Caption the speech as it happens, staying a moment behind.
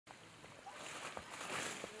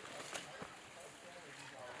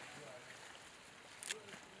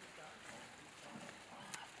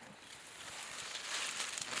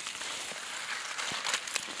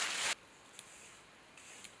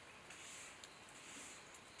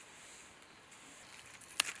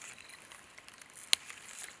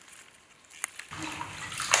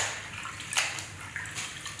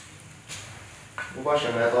我把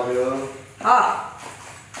咸麦倒的哟。好。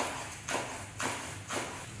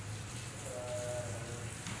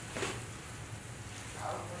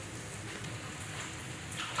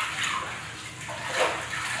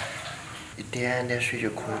一点点水就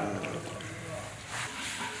可以了。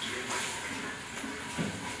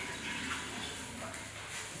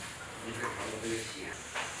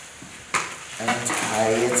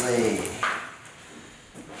菜子，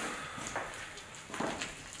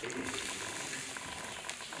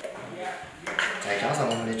再加上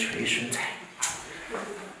我们的脆笋菜，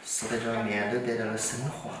使得这面都得到了升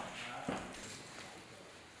华。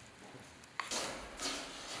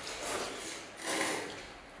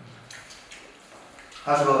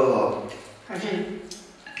好吃不？还行。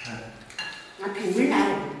那平均来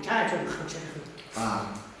说，加点就好吃很。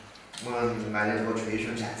啊，我买的这个脆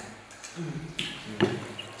笋菜。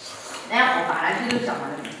那喝饭那些都上了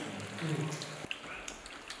的。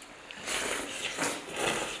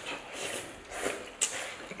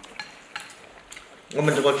我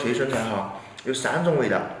们这个脆笋菜哈，有3种味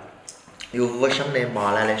道，有五香的、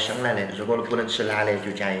麻辣的、香辣的。如果不能吃辣的，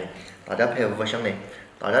就建议大家配五香的。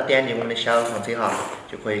大家点击我们的小黄车哈，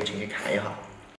就可以进去看一下。